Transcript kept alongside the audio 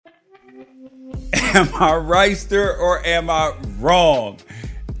Am I Reister or am I wrong?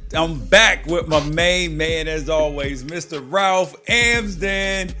 I'm back with my main man as always, Mr. Ralph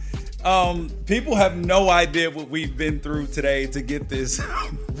Amsden. People have no idea what we've been through today to get this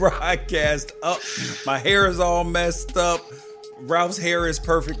broadcast up. My hair is all messed up. Ralph's hair is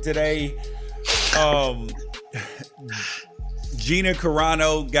perfect today. Gina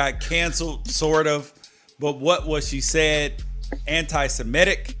Carano got canceled, sort of. But what was she said?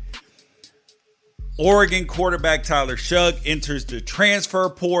 Anti-Semitic. Oregon quarterback Tyler Shugg enters the transfer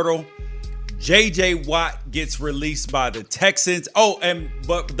portal. J.J. Watt gets released by the Texans.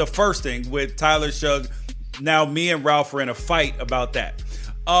 But the first thing with Tyler Shugg, now me and Ralph are in a fight about that.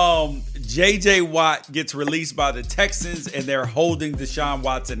 J.J. Watt gets released by the Texans, and they're holding Deshaun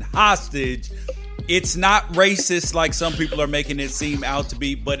Watson hostage. It's not racist like some people are making it seem out to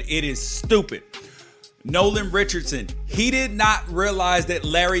be, but it is stupid. Nolan Richardson, he did not realize that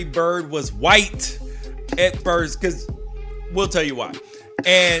Larry Bird was white at first, because we'll tell you why.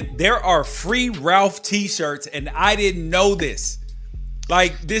 And there are free Ralph t-shirts, and I didn't know this.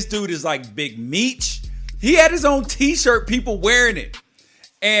 Like, this dude is like Big Meech. He had his own t-shirt, people wearing it.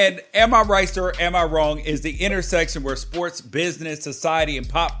 And Am I Right or Am I Wrong is the intersection where sports, business, society, and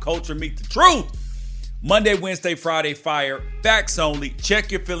pop culture meet the truth. Monday, Wednesday, Friday, fire. Facts only.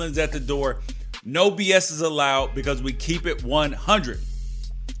 Check your feelings at the door. No BS is allowed because we keep it 100.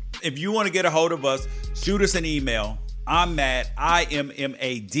 If you want to get a hold of us, shoot us an email. I'm Matt,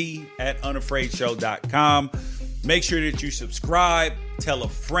 IMMAD at unafraidshow.com. Make sure that you subscribe, tell a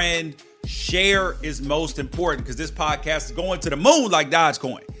friend, share is most important because this podcast is going to the moon like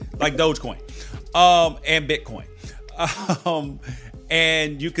Dogecoin, and Bitcoin.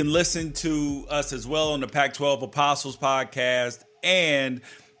 And you can listen to us as well on the Pac-12 Apostles podcast and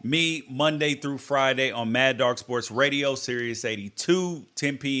me Monday through Friday on Mad Dog Sports Radio, Sirius 82,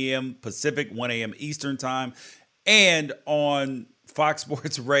 10 p.m. Pacific, 1 a.m. Eastern Time, and on Fox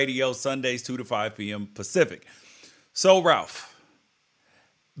Sports Radio, Sundays, 2 to 5 p.m. Pacific. So, Ralph,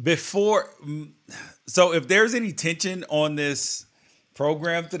 if there's any tension on this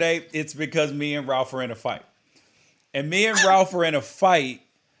program today, it's because me and Ralph are in a fight. And me and Ralph are in a fight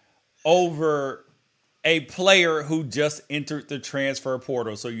over a player who just entered the transfer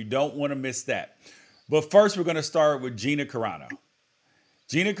portal, so you don't want to miss that. But first, we're going to start with Gina Carano.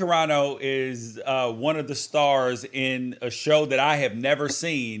 Gina Carano is one of the stars in a show that I have never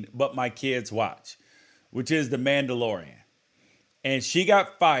seen, but my kids watch, which is The Mandalorian. And she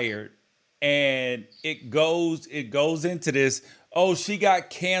got fired, and it goes into this, she got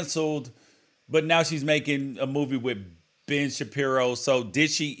canceled, but now she's making a movie with Ben Shapiro. So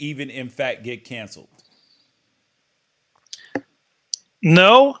did she even, in fact, get canceled?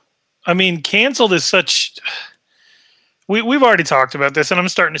 No, I mean, canceled is such. We've already talked about this, and I'm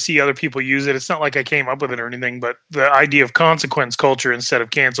starting to see other people use it. It's not like I came up with it or anything, but the idea of consequence culture instead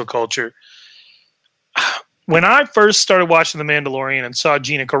of cancel culture. When I first started watching The Mandalorian and saw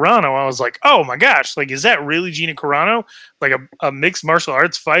Gina Carano, I was like, "Oh my gosh! Like, is that really Gina Carano? Like a mixed martial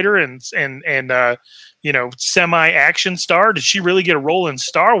arts fighter and semi-action star? Did she really get a role in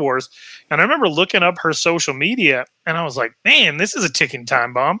Star Wars?" And I remember looking up her social media, and I was like, "Man, this is a ticking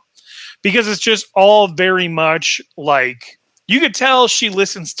time bomb," because it's just all very much like you could tell she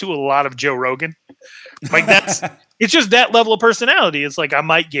listens to a lot of Joe Rogan. Like it's just that level of personality. It's like, I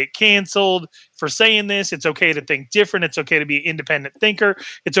might get canceled for saying this. It's okay to think different. It's okay to be an independent thinker.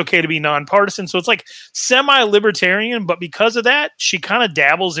 It's okay to be nonpartisan. So it's like semi-libertarian, but because of that, she kind of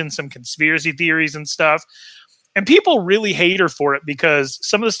dabbles in some conspiracy theories and stuff. And people really hate her for it because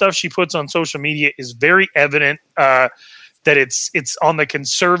some of the stuff she puts on social media is very evident that it's on the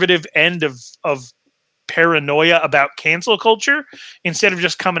conservative end of paranoia about cancel culture, instead of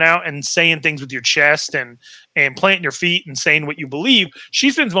just coming out and saying things with your chest and planting your feet and saying what you believe.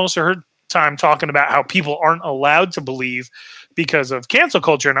 She spends most of her time talking about how people aren't allowed to believe because of cancel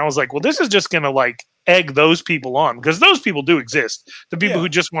culture. And I was like, well, this is just going to like egg those people on, because those people do exist. The people who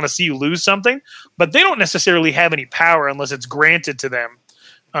just want to see you lose something, but they don't necessarily have any power unless it's granted to them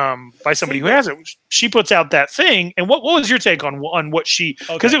by somebody who has it. She puts out that thing. And what was your take on what she,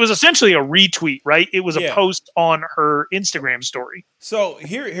 because it was essentially a retweet, right? It was a post on her Instagram story. So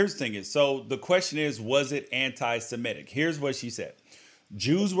here's the thing is, so the question is, was it anti-Semitic? Here's what she said.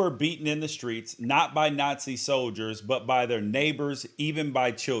 Jews were beaten in the streets, not by Nazi soldiers, but by their neighbors, even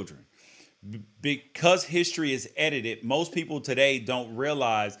by children. Because history is edited, most people today don't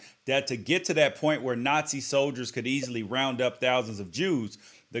realize that to get to that point where Nazi soldiers could easily round up thousands of Jews,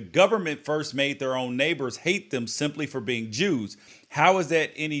 the government first made their own neighbors hate them simply for being Jews. How is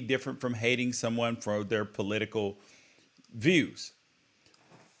that any different from hating someone for their political views?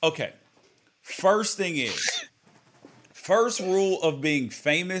 Okay. First thing is, first rule of being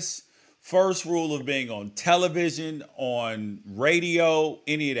famous, first rule of being on television, on radio,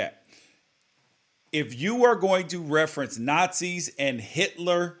 any of that. If you are going to reference Nazis and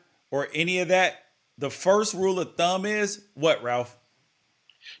Hitler or any of that, the first rule of thumb is what, Ralph?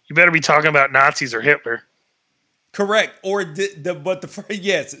 You better be talking about Nazis or Hitler. Correct. Or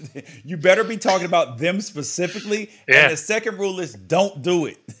yes, you better be talking about them specifically. Yeah. And the second rule is don't do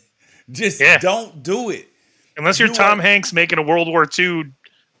it. Just don't do it. Unless you're Tom Hanks making a World War II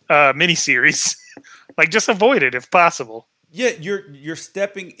miniseries, like just avoid it if possible. Yeah, you're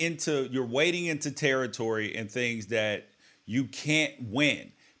wading into territory and things that you can't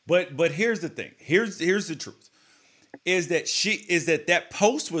win. But here's the thing. Here's the truth. Is that that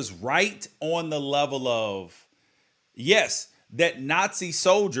post was right on the level of, yes, that Nazi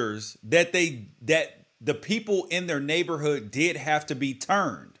soldiers, that the people in their neighborhood did have to be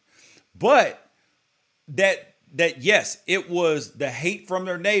turned. But that yes, it was the hate from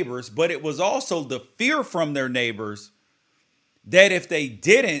their neighbors, but it was also the fear from their neighbors that if they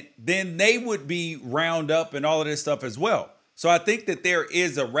didn't, then they would be round up and all of this stuff as well. So I think that there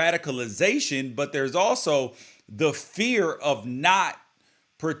is a radicalization, but there's also the fear of not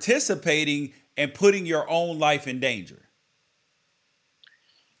participating and putting your own life in danger.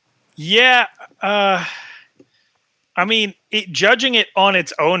 Yeah. I mean, judging it on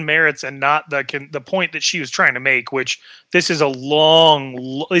its own merits and not the point that she was trying to make, which this is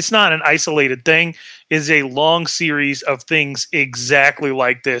it's not an isolated thing, is a long series of things exactly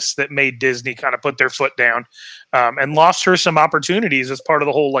like this that made Disney kind of put their foot down and lost her some opportunities as part of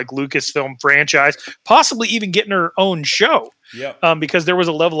the whole like Lucasfilm franchise, possibly even getting her own show. Yeah. Because there was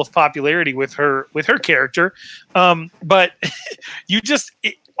a level of popularity with her character. But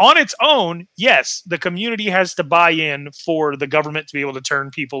on its own, yes, the community has to buy in for the government to be able to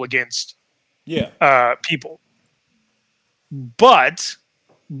turn people against people. But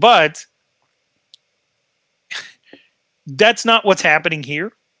that's not what's happening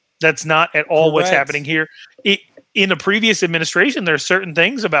here. That's not at all what's happening here. In the previous administration, there are certain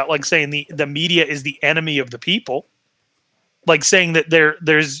things about like saying the media is the enemy of the people. Like saying that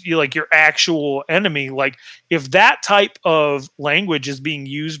there's like your actual enemy. Like if that type of language is being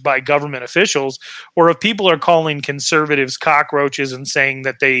used by government officials, or if people are calling conservatives cockroaches and saying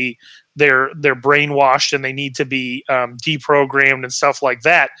that they're brainwashed and they need to be deprogrammed and stuff like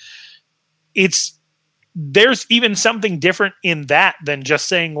that, there's even something different in that than just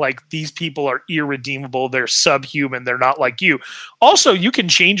saying like these people are irredeemable, they're subhuman, they're not like you. Also, you can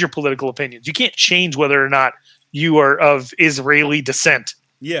change your political opinions. You can't change whether or not you are of Israeli descent.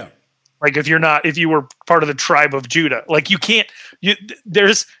 Yeah. Like if you were part of the tribe of Judah, like you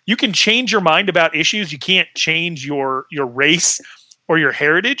can change your mind about issues. You can't change your race or your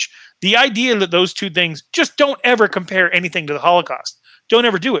heritage. The idea that those two things just don't ever compare anything to the Holocaust. Don't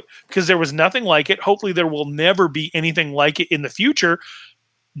ever do it because there was nothing like it. Hopefully there will never be anything like it in the future.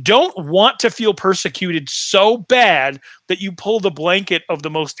 Don't want to feel persecuted so bad that you pull the blanket of the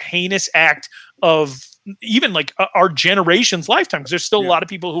most heinous act of even like our generation's lifetime, because there's still a lot of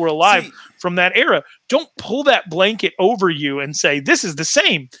people who are alive from that era. Don't pull that blanket over you and say this is the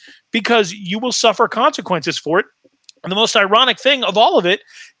same, because you will suffer consequences for it. And the most ironic thing of all of it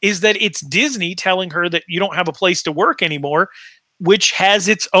is that it's Disney telling her that you don't have a place to work anymore, which has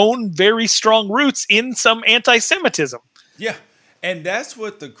its own very strong roots in some anti-Semitism. Yeah. And that's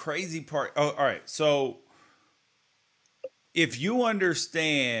what the crazy part. Oh, all right. So if you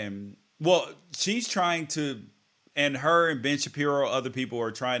understand, well, she's trying to, and her and Ben Shapiro, other people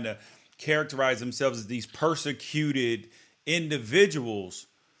are trying to characterize themselves as these persecuted individuals.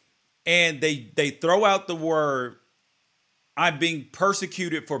 And they throw out the word, I'm being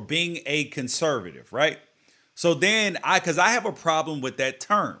persecuted for being a conservative, right? So then because I have a problem with that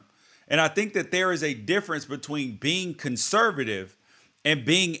term. And I think that there is a difference between being conservative and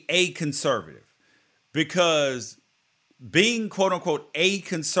being a conservative, because being quote unquote a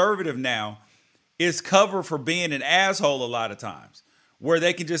conservative now is cover for being an asshole a lot of times, where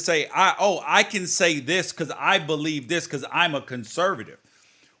they can just say, I can say this because I believe this because I'm a conservative,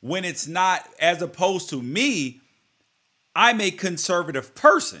 when it's not, as opposed to me, I'm a conservative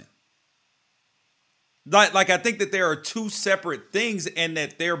person. Like I think that there are two separate things and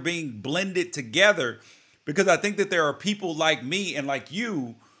that they're being blended together, because I think that there are people like me and like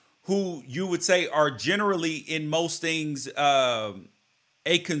you who you would say are generally in most things a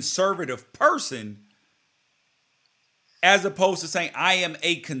conservative person, as opposed to saying I am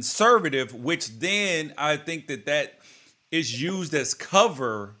a conservative, which then I think that is used as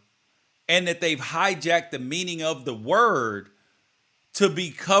cover, and that they've hijacked the meaning of the word to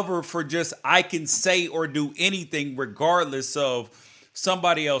be covered for just I can say or do anything regardless of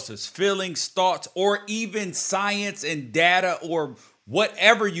somebody else's feelings, thoughts, or even science and data or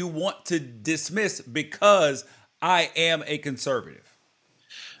whatever you want to dismiss because I am a conservative.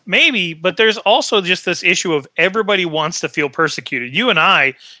 Maybe, but there's also just this issue of everybody wants to feel persecuted. You and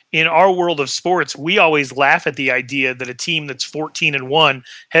I, in our world of sports, we always laugh at the idea that a team that's 14-1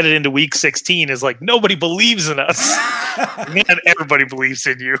 headed into week 16 is like, nobody believes in us. Man, everybody believes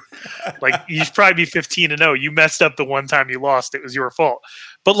in you. Like, you should probably be 15-0. You messed up the one time you lost. It was your fault.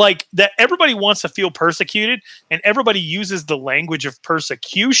 But like that, everybody wants to feel persecuted, and everybody uses the language of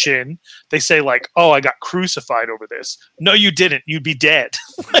persecution. They say like, "Oh, I got crucified over this." No, you didn't. You'd be dead.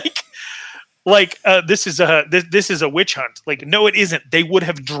 This is a witch hunt. Like, no, it isn't. They would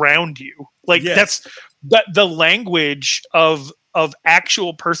have drowned you. Like Yes. that's the language of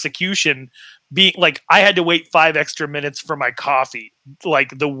actual persecution. Being like, I had to wait 5 extra minutes for my coffee.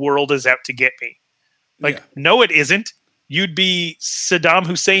 Like, the world is out to get me. Like, Yeah. no, it isn't. You'd be Saddam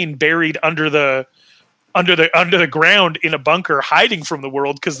Hussein buried under the ground in a bunker, hiding from the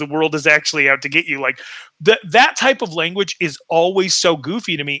world because the world is actually out to get you. Like that type of language is always so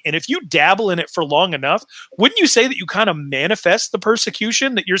goofy to me. And if you dabble in it for long enough, wouldn't you say that you kind of manifest the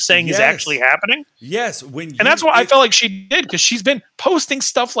persecution that you're saying is actually happening? Yes. And that's what I felt like she did, because she's been posting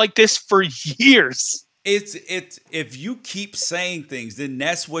stuff like this for years. It's if you keep saying things, then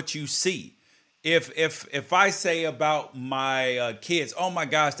that's what you see. If I say about my kids, oh my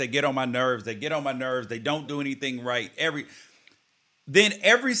gosh, they get on my nerves. They get on my nerves. They don't do anything right. Then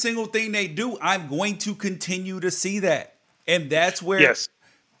every single thing they do, I'm going to continue to see that, and that's where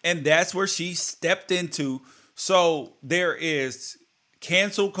she stepped into. So there is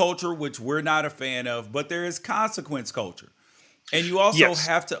cancel culture, which we're not a fan of, but there is consequence culture, and you also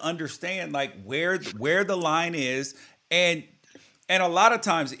have to understand like where the line is. And a lot of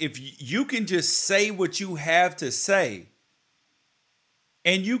times, if you can just say what you have to say,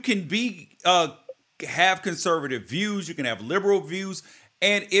 and you can have conservative views, you can have liberal views,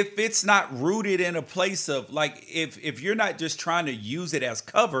 and if it's not rooted in a place of like, if you're not just trying to use it as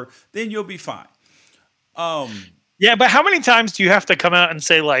cover, then you'll be fine. Yeah, but how many times do you have to come out and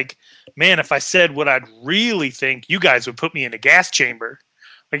say like, man, if I said what I'd really think, you guys would put me in a gas chamber?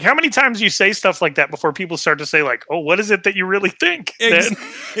 Like, how many times do you say stuff like that before people start to say, like, "Oh, what is it that you really think?"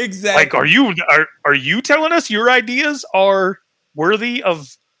 Exactly. Like, are you telling us your ideas are worthy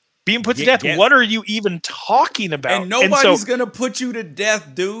of being put to death? Yes. What are you even talking about? And nobody's gonna put you to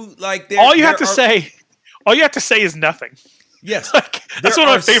death, dude. Like, all you have to say is nothing. Yes, like, that's one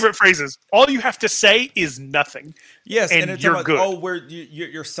of my favorite phrases. All you have to say is nothing. Yes, and it's you're like, good. oh,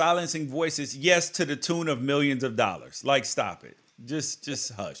 you're silencing voices. Yes, to the tune of millions of dollars. Like, stop it.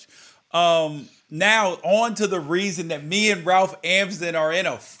 Just hush. Now on to the reason that me and Ralph Amsden are in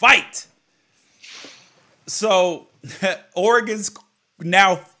a fight. So Oregon's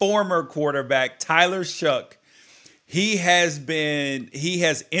now former quarterback Tyler Shough, he has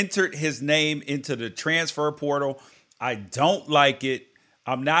entered his name into the transfer portal. I don't like it.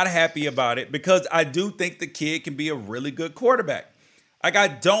 I'm not happy about it because I do think the kid can be a really good quarterback. Like, I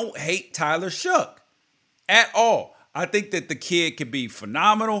don't hate Tyler Shough at all. I think that the kid can be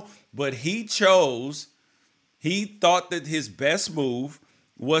phenomenal, but he thought that his best move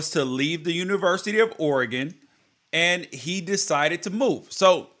was to leave the University of Oregon, and he decided to move.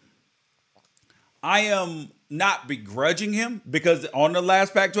 So I am not begrudging him, because on the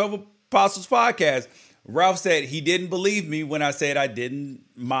last Pac-12 Apostles podcast, Ralph said he didn't believe me when I said I didn't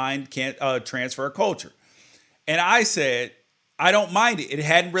mind transfer culture. And I said, I don't mind it. It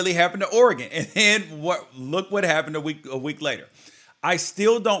hadn't really happened to Oregon. And then look what happened a week later. I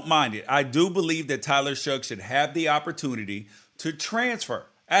still don't mind it. I do believe that Tyler Shough should have the opportunity to transfer.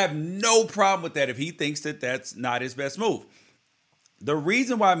 I have no problem with that if he thinks that that's not his best move. The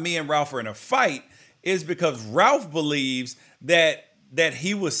reason why me and Ralph are in a fight is because Ralph believes that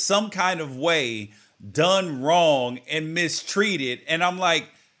he was some kind of way done wrong and mistreated. And I'm like,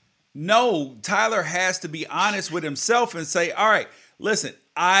 no, Tyler has to be honest with himself and say, all right, listen,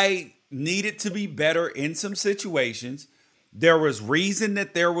 I needed to be better in some situations. There was reason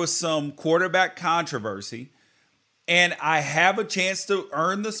that there was some quarterback controversy, and I have a chance to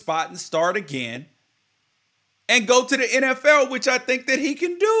earn the spot and start again and go to the NFL, which I think that he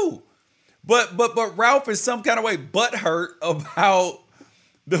can do. But Ralph is some kind of way butthurt about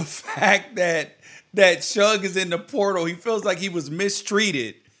the fact that Shough is in the portal. He feels like he was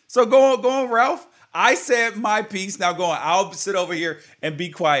mistreated. So go on, Ralph. I said my piece. Now go on. I'll sit over here and be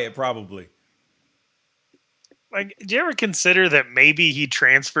quiet, probably. Like, do you ever consider that maybe he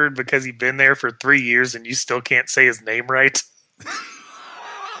transferred because he'd been there for 3 years and you still can't say his name right?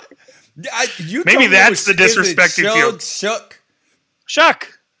 You Maybe told me that's the is it disrespect you feel. Shuck.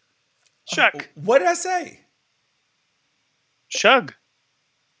 Shuck. What did I say? Shug.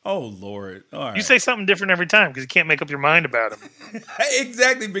 Oh, Lord. All right. You say something different every time because you can't make up your mind about him.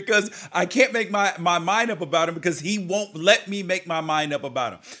 Exactly, because I can't make my mind up about him because he won't let me make my mind up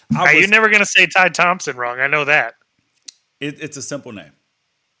about him. You're never going to say Ty Thompson wrong. I know that. It's a simple name.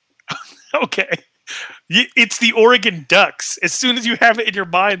 Okay. It's the Oregon Ducks. As soon as you have it in your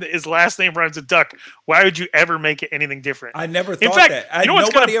mind that his last name rhymes with duck, why would you ever make it anything different? I never thought that.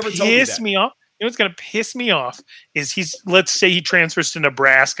 Nobody ever told me that. Me off? You know what's going to piss me off is let's say he transfers to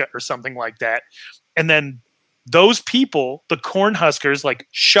Nebraska or something like that. And then those people, the Cornhuskers, like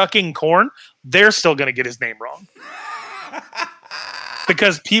shucking corn, they're still going to get his name wrong.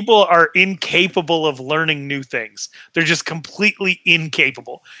 Because people are incapable of learning new things. They're just completely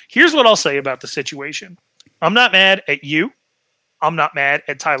incapable. Here's what I'll say about the situation. I'm not mad at you. I'm not mad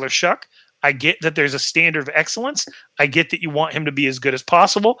at Tyler Shuck. I get that there's a standard of excellence. I get that you want him to be as good as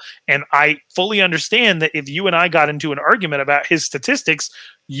possible. And I fully understand that if you and I got into an argument about his statistics,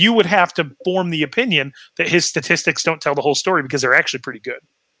 you would have to form the opinion that his statistics don't tell the whole story because they're actually pretty good.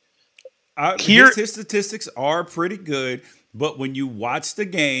 His statistics are pretty good, but when you watch the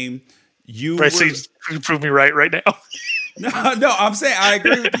game, you prove me right now. No, I'm saying I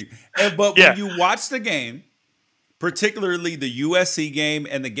agree with you. But when you watch the game, particularly the USC game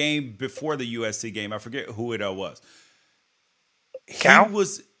and the game before the USC game, I forget who it was. Cal?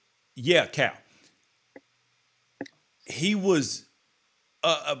 Cal. He was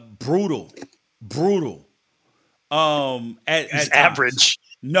brutal. At average.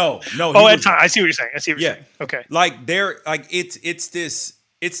 No. At times. I see what you're saying. Okay. Like it's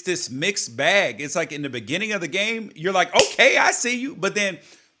this mixed bag. It's like in the beginning of the game, you're like, okay, I see you, but then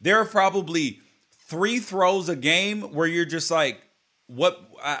there are probably 3 throws a game where you're just like,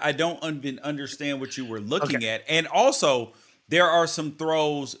 what? I don't even understand what you were looking at. And also, there are some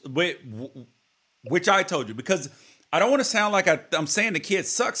throws which I told you, because I don't want to sound like I'm saying the kid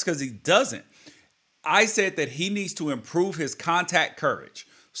sucks, because he doesn't. I said that he needs to improve his contact courage.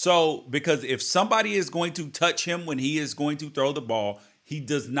 So, because if somebody is going to touch him when he is going to throw the ball,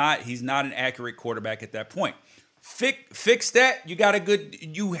 he's not an accurate quarterback at that point. Fix that. You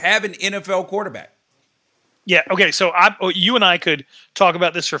have an NFL quarterback. Yeah. Okay. So you and I could talk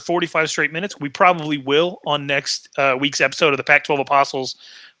about this for 45 straight minutes. We probably will on next week's episode of the Pac-12 Apostles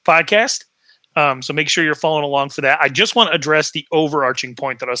podcast. So make sure you're following along for that. I just want to address the overarching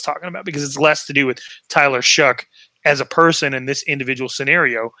point that I was talking about, because it's less to do with Tyler Shuck as a person in this individual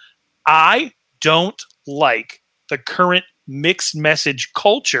scenario. I don't like the current mixed message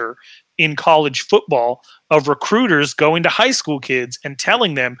culture in college football of recruiters going to high school kids and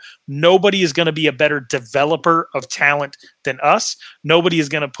telling them nobody is going to be a better developer of talent than us. Nobody is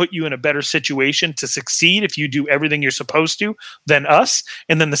going to put you in a better situation to succeed if you do everything you're supposed to than us.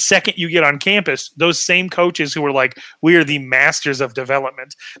 And then the second you get on campus, those same coaches who are like, we are the masters of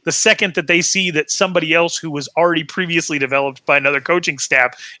development, the second that they see that somebody else who was already previously developed by another coaching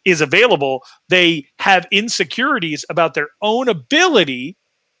staff is available, they have insecurities about their own ability.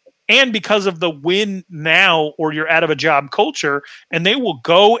 And because of the win now or you're out of a job culture, and they will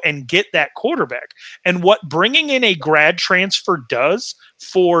go and get that quarterback. And what bringing in a grad transfer does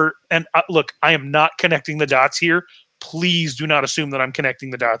look, I am not connecting the dots here. Please do not assume that I'm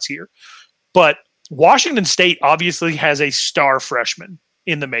connecting the dots here. But Washington State obviously has a star freshman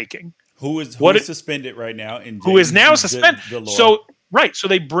in the making. Who is suspended right now. Who is now suspended. So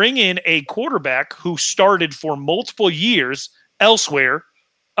they bring in a quarterback who started for multiple years elsewhere,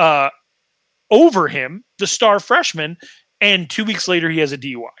 over him, the star freshman, and 2 weeks later he has a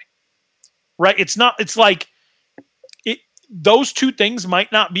DUI. Right? Those two things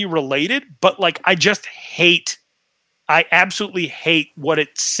might not be related, but I absolutely hate what it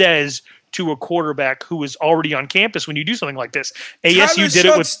says to a quarterback who is already on campus when you do something like this. ASU did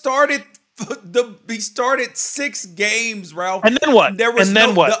it with he started 6 games, Ralph. And then what?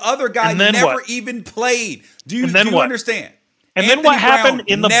 The other guy never even played. Do you understand? And then what happened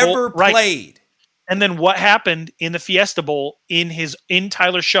in the never bowl, played. Right. And then what happened in the Fiesta Bowl in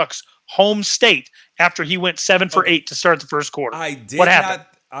Tyler Shuck's home state after he went 7 for 8 to start the first quarter? What happened?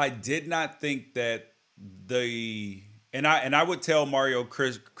 I did not think that and I would tell Mario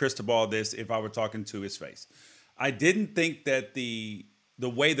Cristobal this if I were talking to his face. I didn't think that the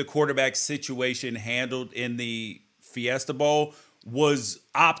way the quarterback situation handled in the Fiesta Bowl was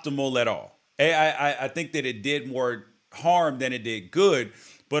optimal at all. I think that it did more harm than it did good,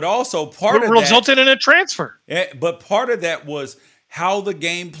 but also part of that resulted in a transfer. But part of that was how the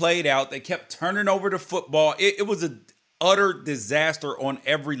game played out. They kept turning over the football. It was utter disaster on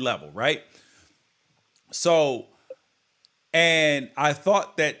every level, right? So, and I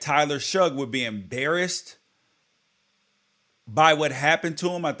thought that Tyler Shugg would be embarrassed by what happened to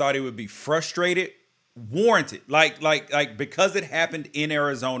him. I thought he would be frustrated, warranted. Like because it happened in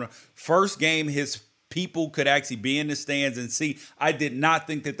Arizona, first game his people could actually be in the stands and see. I did not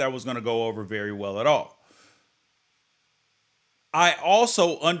think that was going to go over very well at all. I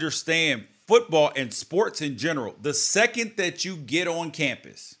also understand football and sports in general. The second that you get on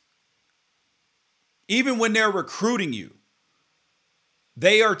campus, even when they're recruiting you,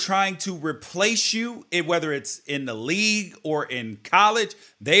 they are trying to replace you, whether it's in the league or in college.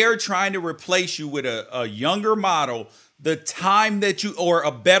 They are trying to replace you with a younger model, the time that you, or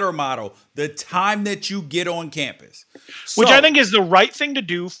a better model, the time that you get on campus. Which I think is the right thing to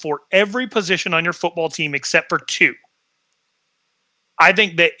do for every position on your football team except for two. I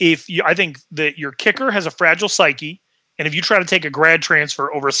think that your kicker has a fragile psyche, and if you try to take a grad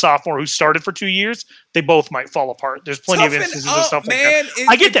transfer over a sophomore who started for 2 years, they both might fall apart. There's plenty of instances of stuff like that.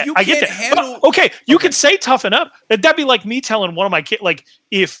 I get that. But, okay, you could say toughen up. That'd be like me telling one of my kids, like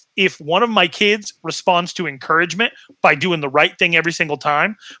if one of my kids responds to encouragement by doing the right thing every single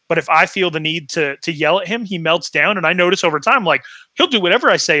time, but if I feel the need to yell at him, he melts down, and I notice over time, like he'll do whatever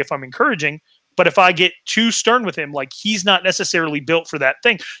I say if I'm encouraging. But if I get too stern with him, like he's not necessarily built for that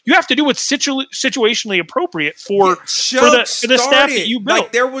thing. You have to do what's situationally appropriate for the staff that you built.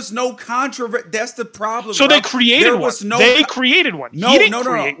 Like there was no controversy. That's the problem. So they created one. They created one. No.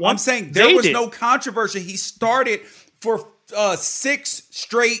 I'm saying there was no controversy. He started for 6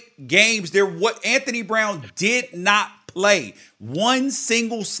 straight games. Anthony Brown did not play one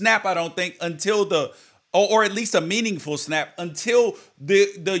single snap, I don't think, until or at least a meaningful snap until the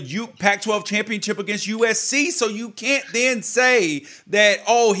Pac-12 championship against USC. So you can't then say that,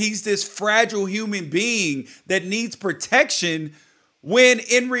 he's this fragile human being that needs protection, when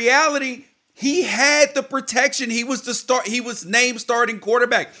in reality, he had the protection. He was he was named starting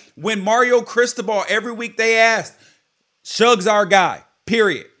quarterback. When Mario Cristobal, every week they asked, Shugg's our guy,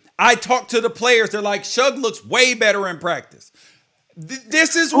 period. I talked to the players. They're like, Shugg looks way better in practice.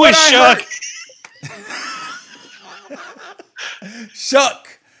 This is what I heard.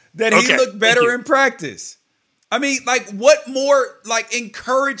 Shuck, that he looked better in practice. I mean, like, what more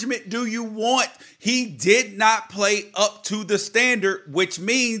encouragement do you want? He did not play up to the standard, which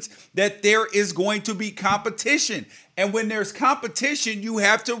means that there is going to be competition. And when there's competition, you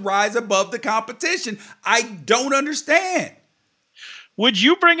have to rise above the competition. I don't understand. Would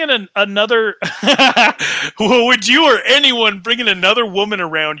you bring in another? Would you or anyone bring in another woman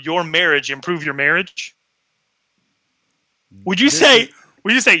around your marriage improve your marriage? Would you say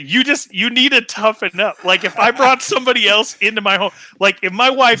you need to toughen up? Like if I brought somebody else into my home, like if my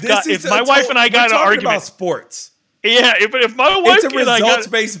wife and I got an argument about sports. Yeah, if my wife, it's a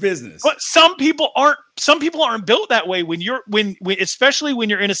results-based business. But some people aren't built that way. When especially when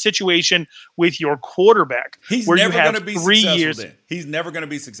you're in a situation with your quarterback, he's where never going to be 3 years. Then he's never going to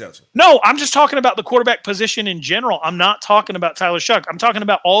be successful. No, I'm just talking about the quarterback position in general. I'm not talking about Tyler Shugg. I'm talking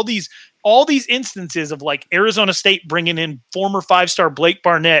about all these instances of like Arizona State bringing in former 5-star Blake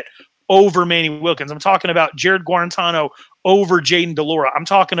Barnett over Manny Wilkins. I'm talking about Jared Guarantano over Jaden Delora. I'm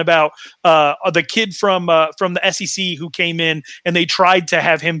talking about the kid from the SEC who came in and they tried to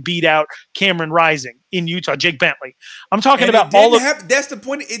have him beat out Cameron Rising in Utah, Jake Bentley. I'm talking about all of that's the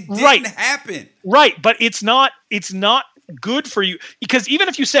point. It didn't happen. Right, but it's not good for you, because even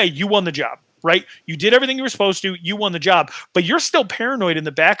if you say you won the job, right? You did everything you were supposed to. You won the job, but you're still paranoid in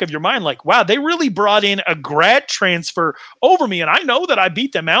the back of your mind. Like, wow, they really brought in a grad transfer over me. And I know that I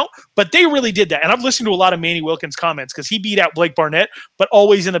beat them out, but they really did that. And I've listened to a lot of Manny Wilkins comments because he beat out Blake Barnett, but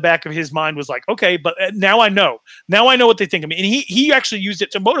always in the back of his mind was like, okay, but now I know what they think of me. And he actually used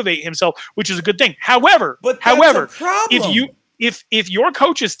it to motivate himself, which is a good thing. However, If your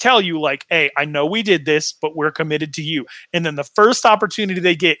coaches tell you like, hey, I know we did this, but we're committed to you, and then the first opportunity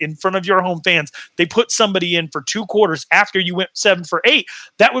they get in front of your home fans, they put somebody in for 2 quarters after you went 7 for 8,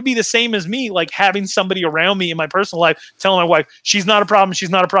 that would be the same as me like having somebody around me in my personal life telling my wife, she's not a problem,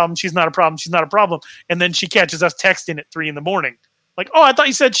 she's not a problem, she's not a problem, she's not a problem. And then she catches us texting at 3 a.m. Like, oh, I thought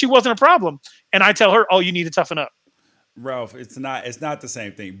you said she wasn't a problem. And I tell her, oh, you need to toughen up. Ralph, it's not the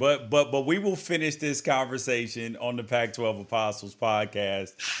same thing, but we will finish this conversation on the Pac-12 Apostles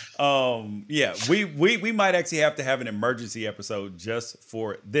podcast. We might actually have to have an emergency episode just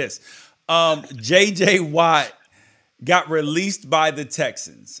for this. JJ Watt got released by the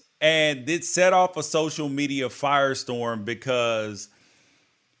Texans, and it set off a social media firestorm because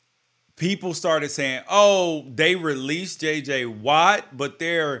people started saying, oh, they released JJ Watt, but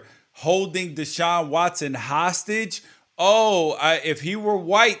they're holding Deshaun Watson hostage. if he were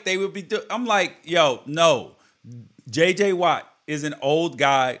white, they would be. I'm like, yo, no. J.J. Watt is an old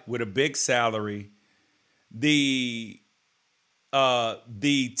guy with a big salary. The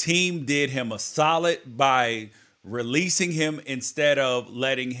team did him a solid by releasing him instead of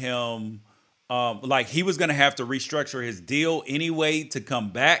letting him. Like he was going to have to restructure his deal anyway to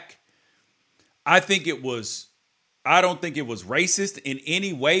come back. I don't think it was racist in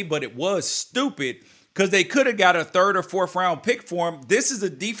any way, but it was stupid because they could have got a 3rd or 4th round pick for him. This is a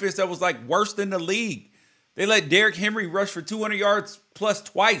defense that was like worse than the league. They let Derrick Henry rush for 200 yards plus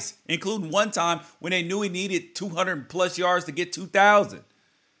twice, including one time when they knew he needed 200 plus yards to get 2,000.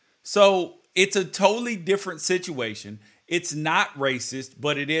 So it's a totally different situation. It's not racist,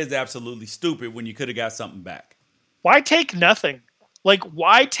 but it is absolutely stupid when you could have got something back. Why take nothing? Like,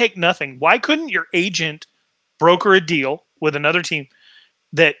 why take nothing? Why couldn't your agent broker a deal with another team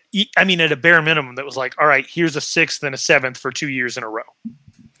that, I mean, at a bare minimum, that was like, all right, here's a 6th and a 7th for 2 years in a row.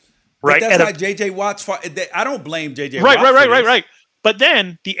 Right? But that's not J.J. Watt's fault. I don't blame J.J. Watt. Right. But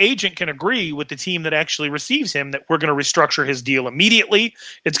then the agent can agree with the team that actually receives him that we're going to restructure his deal immediately.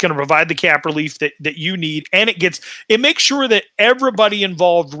 It's going to provide the cap relief that you need. And it makes sure that everybody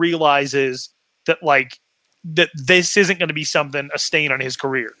involved realizes that that this isn't going to be a stain on his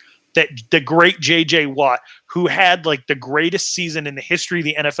career. That the great J.J. Watt, who had like the greatest season in the history of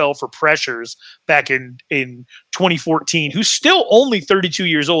the NFL for pressures back in 2014, who's still only 32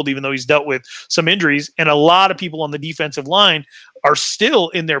 years old, even though he's dealt with some injuries. And a lot of people on the defensive line are still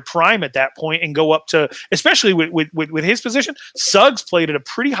in their prime at that point and go up to, especially with his position, Suggs played at a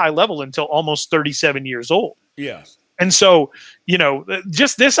pretty high level until almost 37 years old. Yeah. And so,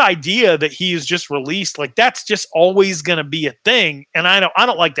 just this idea that he is just released, like that's just always going to be a thing. And I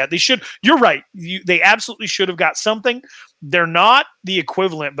don't like that. You're right. They absolutely should have got something. They're not the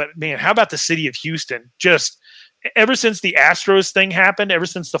equivalent, but man, how about the city of Houston? Just ever since the Astros thing happened, ever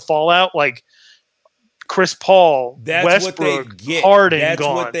since the fallout, like Chris Paul, Westbrook, Harden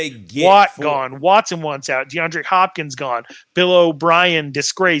gone, Watt gone, Watson wants out, DeAndre Hopkins gone, Bill O'Brien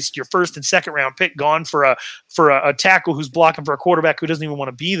disgraced, your 1st and 2nd round pick gone for a tackle who's blocking for a quarterback who doesn't even want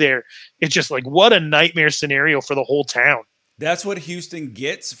to be there. It's just like, what a nightmare scenario for the whole town. That's what Houston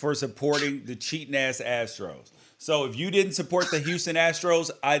gets for supporting the cheating ass Astros. So if you didn't support the Houston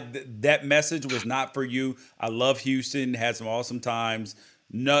Astros, that message was not for you. I love Houston, had some awesome times.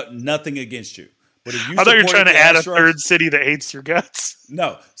 Nothing against you. But if you I thought you were trying to add a 3rd city that hates your guts.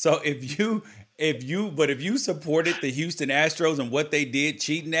 No. So if you supported the Houston Astros and what they did,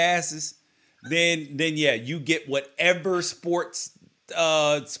 cheating asses, then yeah, you get whatever sports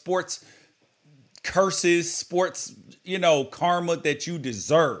curses, sports, karma that you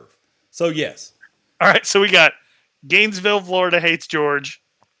deserve. So yes. All right, so we got Gainesville, Florida hates George.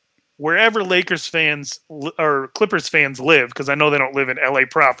 Wherever Lakers fans or Clippers fans live, because I know they don't live in LA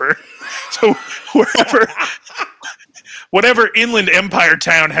proper. So whatever inland empire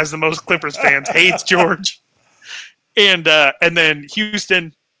town has the most Clippers fans hates George. And then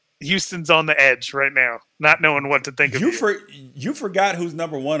Houston's on the edge right now, not knowing what to think of you. You forgot who's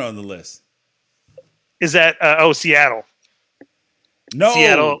number 1 on the list. Is that Seattle? No.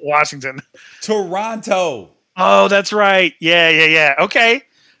 Seattle, Washington. Toronto. Oh, that's right. Yeah.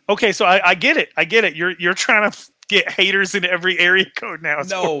 Okay, so I get it. You're trying to get haters in every area code now.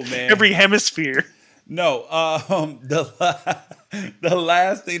 No, man. Every hemisphere. No. The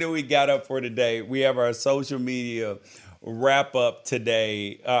last thing that we got up for today, we have our social media wrap up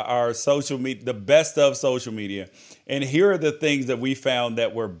today. Our social media, the best of social media, and here are the things that we found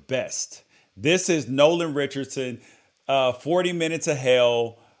that were best. This is Nolan Richardson, 40 Minutes of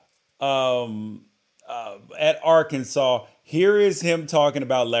Hell, at Arkansas. Here is him talking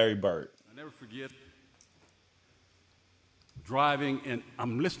about Larry Bird. I never forget driving, and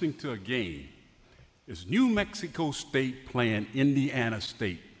I'm listening to a game. It's New Mexico State playing Indiana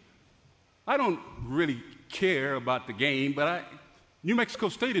State. I don't really care about the game, but New Mexico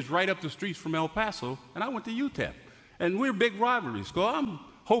State is right up the streets from El Paso, and I went to UTEP. And we're big rivalries, so I'm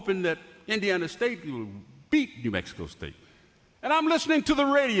hoping that Indiana State will beat New Mexico State. And I'm listening to the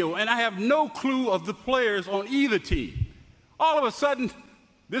radio, and I have no clue of the players on either team. All of a sudden,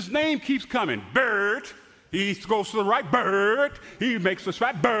 this name keeps coming. Bird. He goes to the right. Bird. He makes the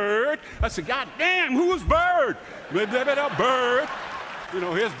strike. Bird. I said, God damn, who is Bird? Bird.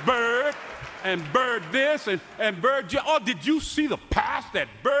 Here's Bird. And Bird this. And Bird. Oh, did you see the pass that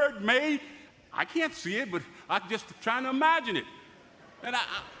Bird made? I can't see it, but I'm just trying to imagine it. And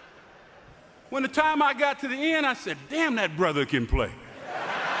when the time I got to the end, I said, damn, that brother can play.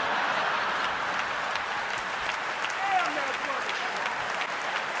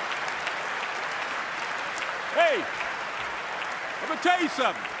 Hey, tell you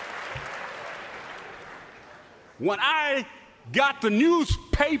something. When I got the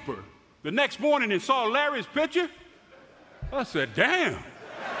newspaper the next morning and saw Larry's picture, I said, damn.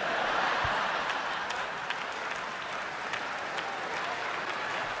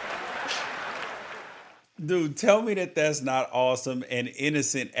 Dude, tell me that that's not awesome and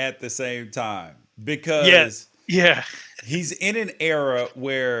innocent at the same time. Because he's in an era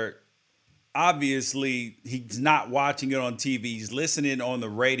where obviously he's not watching it on TV, he's listening on the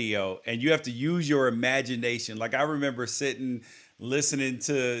radio, and you have to use your imagination. Like, I remember listening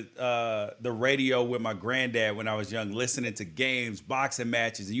to the radio with my granddad when I was young, listening to games, boxing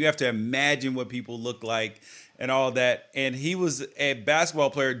matches, and you have to imagine what people look like and all that. And he was a basketball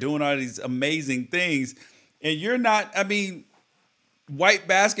player doing all these amazing things. And you're not, I mean, white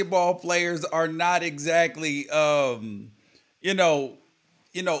basketball players are not exactly, a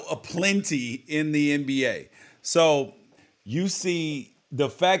plenty in the NBA. So you see the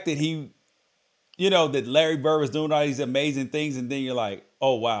fact that that Larry Bird was doing all these amazing things, and then you're like,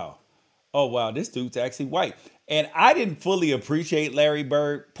 oh, wow, this dude's actually white. And I didn't fully appreciate Larry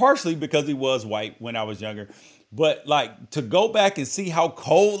Bird, partially because he was white when I was younger. But, like, to go back and see how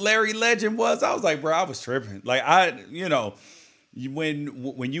cold Larry Legend was, I was like, bro, I was tripping. Like,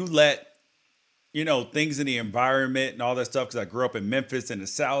 when you let, things in the environment and all that stuff, because I grew up in Memphis in the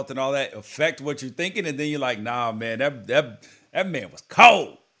South and all that, affect what you're thinking. And then you're like, nah, man, that man was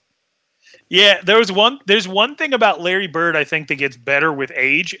cold. Yeah, there's one thing about Larry Bird I think that gets better with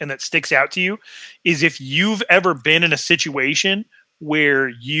age and that sticks out to you is if you've ever been in a situation where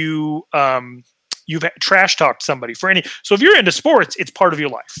you've trash talked somebody so if you're into sports, it's part of your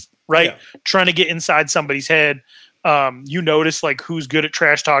life, right? Yeah. Trying to get inside somebody's head. You notice like who's good at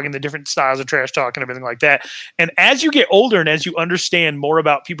trash talking, the different styles of trash talk and everything like that. And as you get older and as you understand more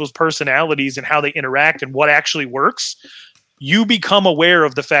about people's personalities and how they interact and what actually works, you become aware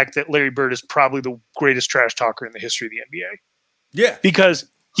of the fact that Larry Bird is probably the greatest trash talker in the history of the NBA. Yeah. Because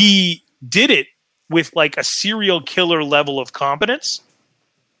he did it with like a serial killer level of competence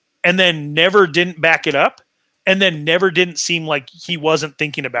and then never didn't back it up and then never didn't seem like he wasn't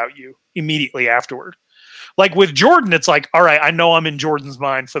thinking about you immediately afterward. Like with Jordan, it's like, all right, I know I'm in Jordan's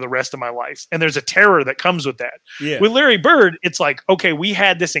mind for the rest of my life. And there's a terror that comes with that. Yeah. With Larry Bird, it's like, okay, we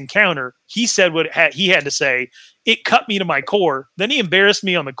had this encounter. He said what he had to say. It cut me to my core. Then he embarrassed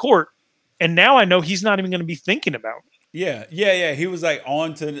me on the court. And now I know he's not even going to be thinking about me. Yeah. He was like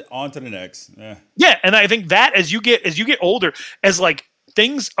on to the next. Yeah. And I think that as you get older, as like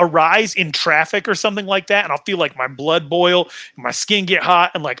things arise in traffic or something like that, and I'll feel like my blood boil, my skin get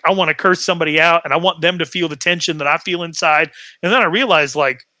hot, and like I want to curse somebody out, and I want them to feel the tension that I feel inside. And then I realized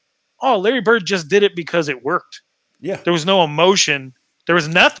like, oh, Larry Bird just did it because it worked. Yeah. There was no emotion. There was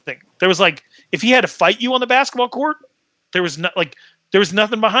nothing. There was like, if he had to fight you on the basketball court, there was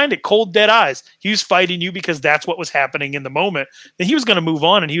nothing behind it. Cold, dead eyes. He was fighting you because that's what was happening in the moment. Then he was going to move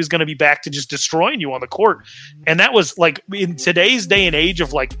on and he was going to be back to just destroying you on the court. And that was like in today's day and age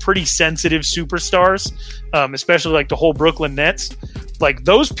of like pretty sensitive superstars, especially like the whole Brooklyn Nets, like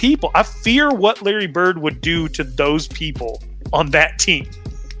those people, I fear what Larry Bird would do to those people on that team.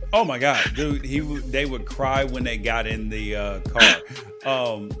 Oh my God, dude! They would cry when they got in the car.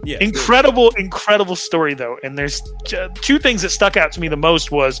 Yeah, incredible story though. And there's two things that stuck out to me the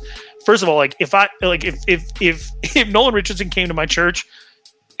most was, first of all, like if Nolan Richardson came to my church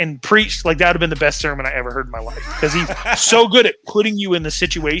and preached, like that would have been the best sermon I ever heard in my life because he's so good at putting you in the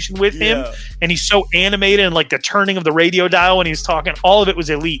situation with him, and he's so animated and like the turning of the radio dial when he's talking, all of it was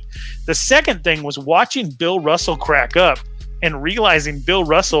elite. The second thing was watching Bill Russell crack up. And realizing Bill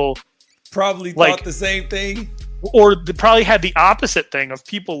Russell probably thought the same thing, or probably had the opposite thing of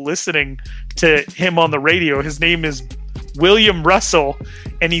people listening to him on the radio. His name is William Russell,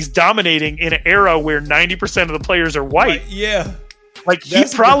 and he's dominating in an era where 90% of the players are white. Yeah, like he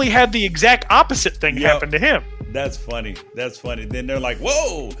probably had the exact opposite thing happen to him. That's funny. Then they're like,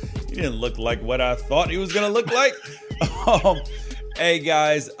 "Whoa, he didn't look like what I thought he was gonna look like." Hey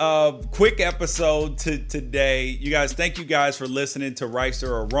guys, quick episode today. You guys, thank you guys for listening to Right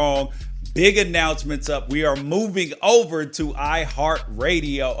or Wrong. Big announcements up. We are moving over to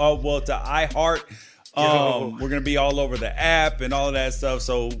iHeartRadio. To iHeart. We're going to be all over the app and all of that stuff.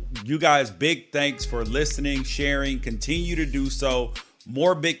 So you guys, big thanks for listening, sharing, continue to do so.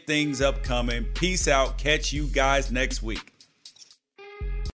 More big things upcoming. Peace out. Catch you guys next week.